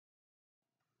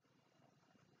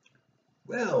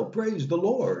Well, praise the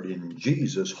Lord in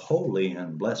Jesus' holy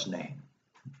and blessed name.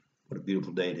 What a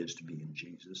beautiful day it is to be in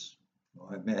Jesus.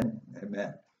 Oh, amen.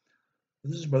 Amen.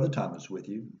 This is Brother Thomas with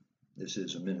you. This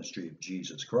is a ministry of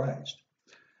Jesus Christ.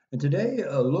 And today,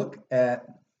 a look at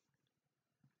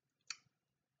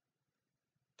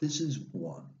this is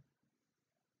one.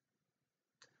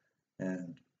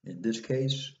 And in this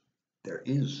case, there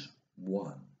is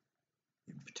one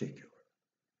in particular.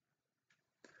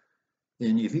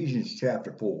 In Ephesians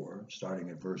chapter 4, starting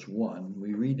at verse 1,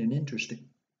 we read an interesting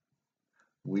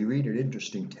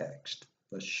text.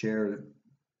 Let's share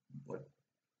what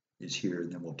is here,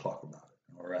 and then we'll talk about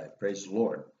it. All right, praise the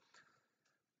Lord.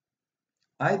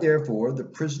 I, therefore, the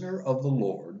prisoner of the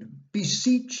Lord,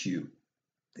 beseech you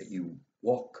that you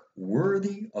walk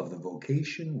worthy of the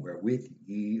vocation wherewith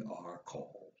ye are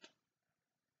called,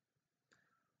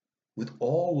 with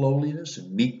all lowliness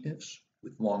and meekness,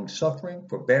 with long suffering,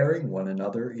 forbearing one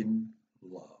another in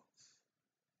love,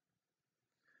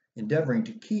 endeavoring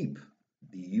to keep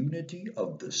the unity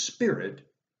of the Spirit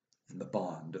in the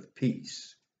bond of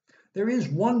peace. There is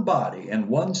one body and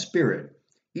one Spirit,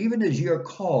 even as ye are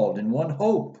called in one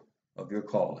hope of your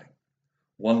calling,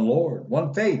 one Lord,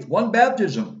 one faith, one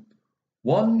baptism,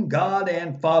 one God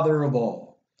and Father of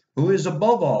all, who is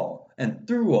above all and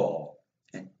through all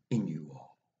and in you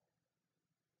all.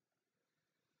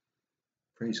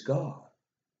 Praise God.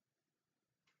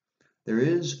 There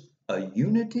is a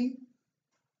unity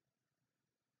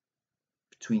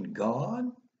between God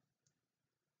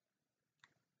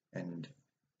and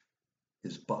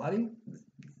his body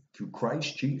through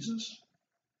Christ Jesus,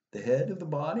 the head of the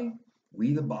body,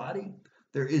 we the body.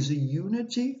 There is a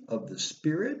unity of the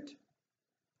Spirit,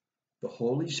 the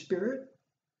Holy Spirit,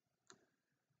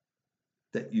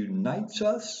 that unites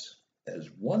us as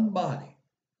one body.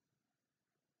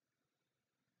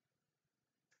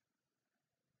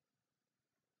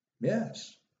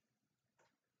 Yes.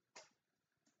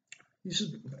 He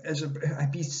says, I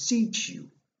beseech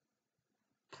you,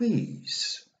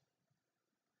 please,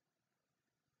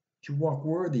 to walk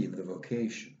worthy of the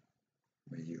vocation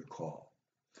where you're called.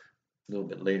 A little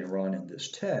bit later on in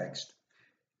this text,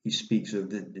 he speaks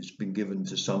of that it's been given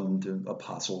to some to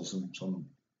apostles and some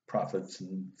prophets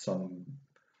and some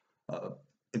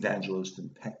evangelists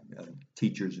and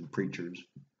teachers and preachers.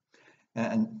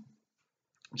 And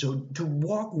so to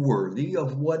walk worthy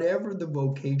of whatever the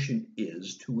vocation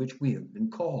is to which we have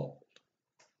been called.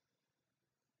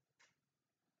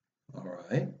 All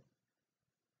right.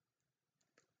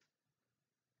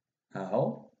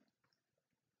 How?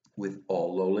 With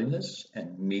all lowliness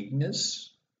and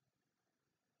meekness,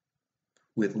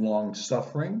 with long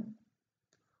suffering,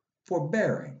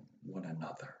 forbearing one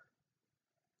another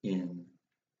in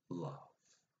love.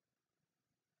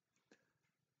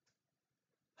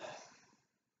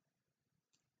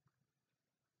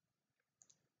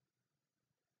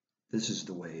 This is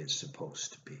the way it's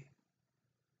supposed to be.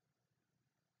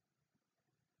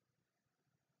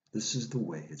 This is the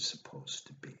way it's supposed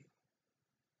to be.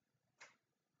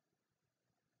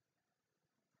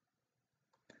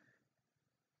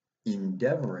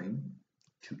 Endeavoring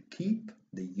to keep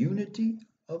the unity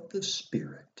of the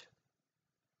Spirit,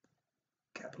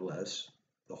 capital S,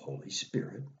 the Holy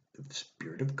Spirit, the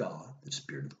Spirit of God, the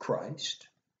Spirit of Christ,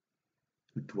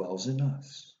 who dwells in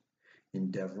us,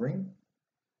 endeavoring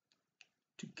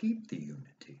to keep the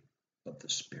unity of the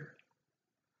Spirit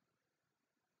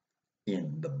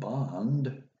in the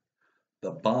bond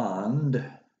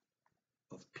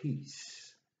of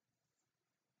peace.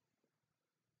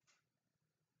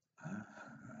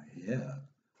 Yeah,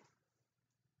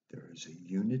 there is a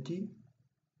unity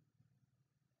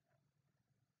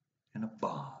and a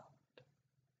bond.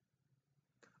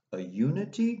 A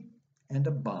unity and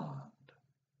a bond.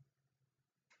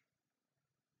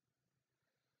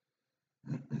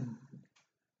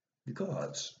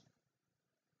 Because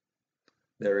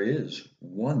there is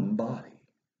one body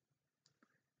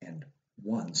and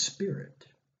one Spirit,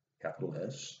 capital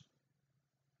S,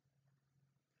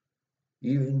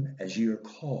 even as ye are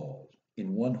called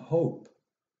in one hope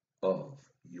of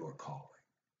your calling.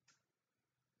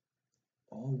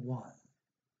 All one,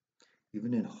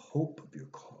 even in hope of your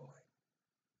calling.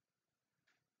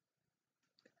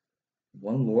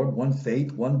 One Lord, one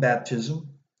faith, one baptism.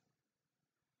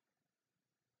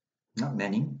 Not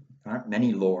many, aren't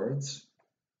many Lords.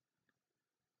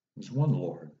 There's one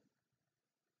Lord.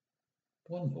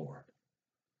 One Lord.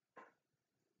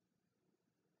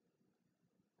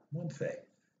 One faith.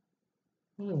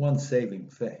 Only one saving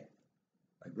faith.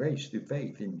 By grace through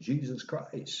faith in Jesus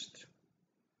Christ,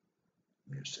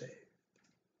 we are saved.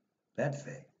 That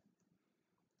faith.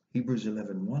 Hebrews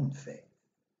 11:1 faith.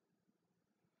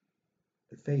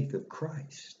 faith of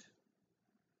Christ,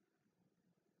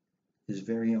 his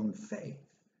very own faith,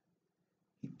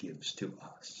 he gives to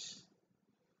us.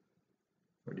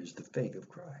 For it is the faith of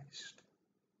Christ.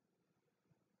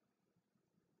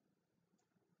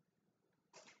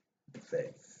 The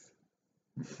faith.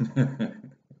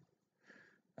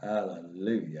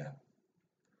 Hallelujah.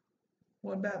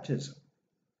 One baptism.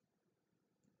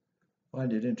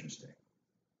 Find it interesting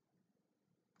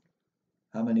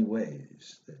how many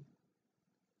ways that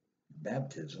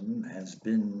baptism has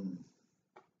been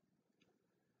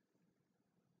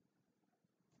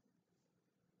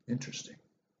interesting.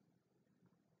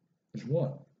 There's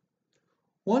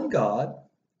one God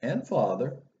and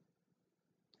Father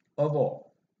of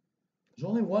all. There's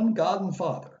only one God and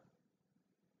Father,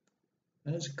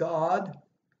 and it's God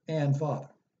and Father.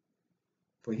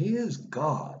 For he is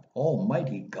God,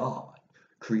 Almighty God,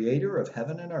 creator of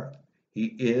heaven and earth. He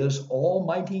is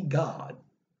Almighty God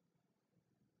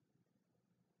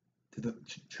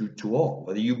to all,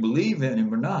 whether you believe in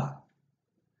him or not.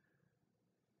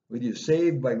 Whether you're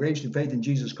saved by grace through faith in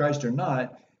Jesus Christ or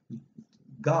not,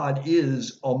 God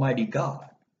is Almighty God.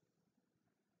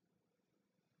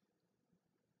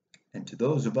 And to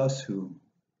those of us who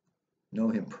know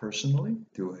him personally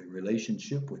through a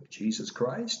relationship with Jesus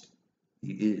Christ,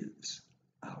 he is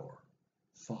our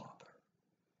Father.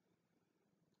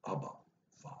 Abba,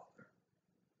 Father.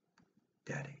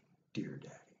 Daddy, dear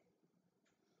Daddy.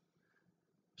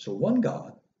 So one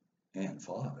God and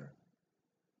Father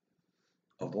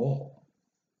of all.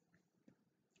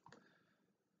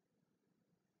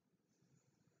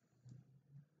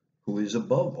 Who is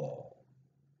above all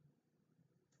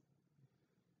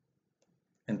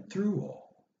and through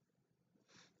all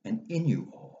and in you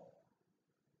all.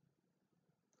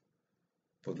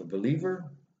 For the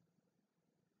believer,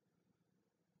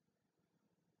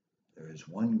 there is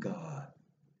one God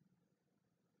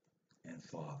and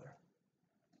Father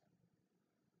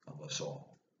of us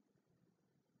all.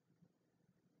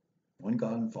 One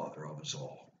God and Father of us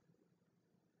all.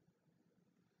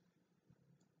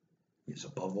 He is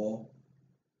above all.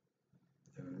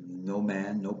 No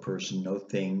man, no person, no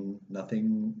thing,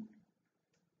 nothing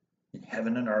in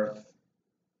heaven and earth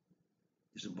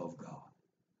is above God.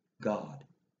 God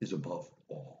is above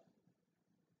all.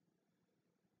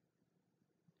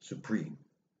 Supreme.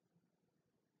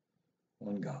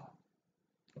 One God,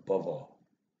 above all.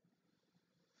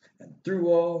 And through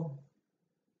all,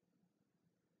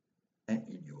 and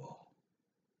in you all.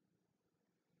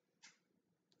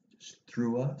 Just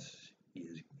through us, he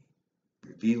is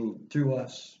revealed through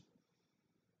us,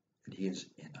 and he is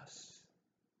in us.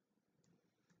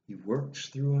 He works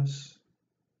through us,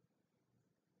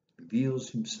 reveals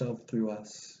himself through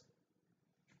us,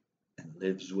 and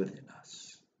lives within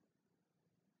us.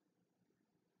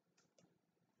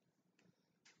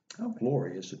 How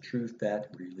glorious a truth that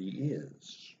really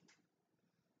is.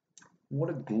 What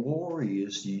a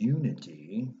glorious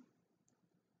unity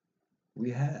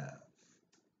we have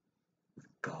with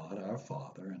God our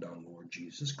Father and our Lord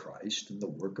Jesus Christ and the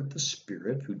work of the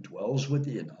Spirit who dwells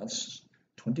within us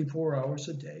 24 hours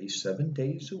a day, 7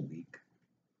 days a week.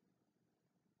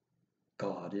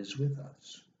 God is with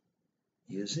us.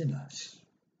 He is in us.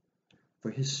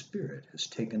 For his Spirit has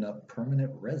taken up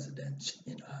permanent residence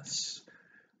in us.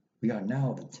 We are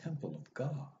now the temple of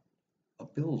God, a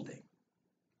building,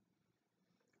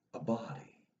 a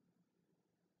body,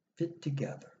 fit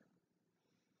together,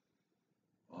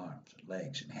 arms and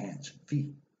legs and hands and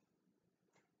feet,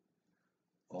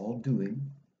 all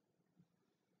doing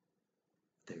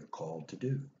what they are called to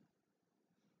do.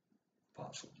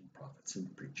 Apostles and prophets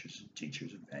and preachers and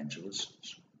teachers,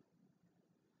 evangelists,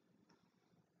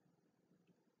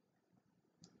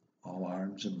 all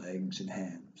arms and legs and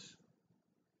hands,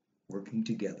 working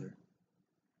together,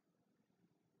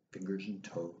 fingers and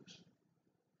toes,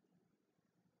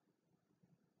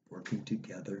 working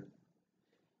together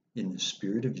in the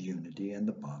spirit of unity and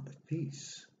the bond of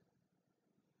peace.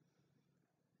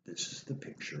 This is the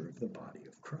picture of the body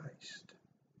of Christ,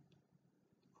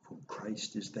 of whom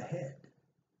Christ is the head.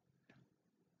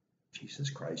 Jesus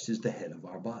Christ is the head of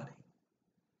our body.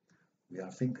 We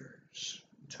are fingers,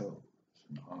 and toes,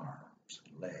 and arms,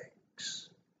 and legs.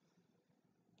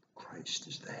 Christ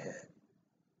is the head.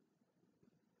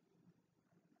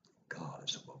 God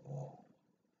is above all.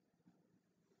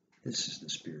 This is the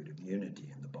spirit of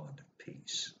unity and the bond of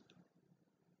peace.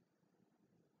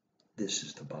 This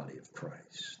is the body of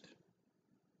Christ.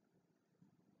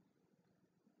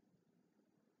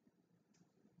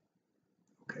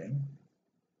 Okay?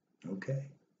 Okay.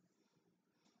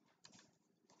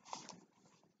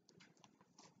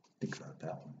 Think about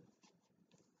that one.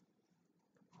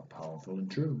 How powerful. lawful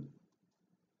and true.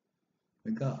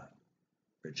 May God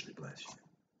richly bless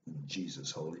you in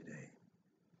Jesus' holy name.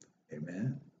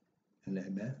 Amen and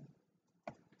amen.